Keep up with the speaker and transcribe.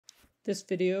This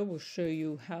video will show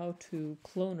you how to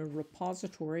clone a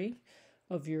repository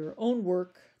of your own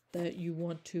work that you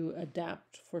want to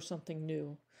adapt for something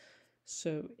new.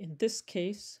 So in this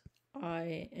case,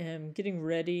 I am getting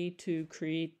ready to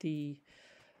create the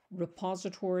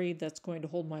repository that's going to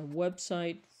hold my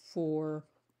website for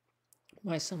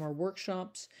my summer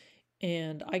workshops.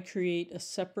 And I create a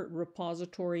separate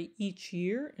repository each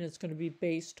year, and it's going to be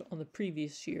based on the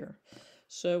previous year.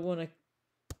 So I want to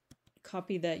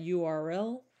copy that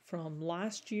URL from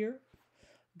last year.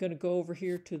 I'm going to go over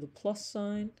here to the plus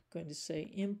sign, I'm going to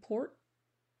say import.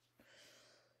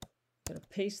 I'm going to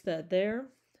paste that there.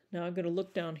 Now I'm going to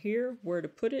look down here where to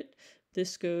put it.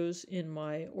 This goes in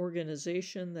my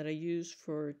organization that I use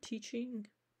for teaching,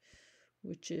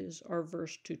 which is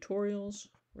Rverse Tutorials,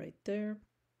 right there.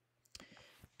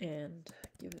 And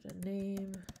give it a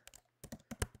name.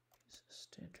 Use a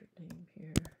standard name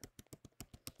here.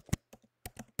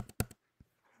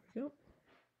 There we go.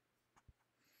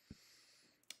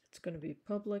 It's going to be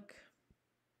public.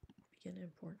 Begin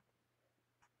import.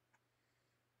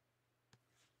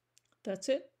 That's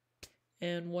it.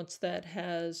 And once that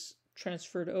has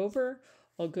transferred over,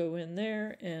 I'll go in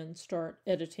there and start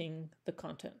editing the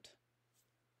content.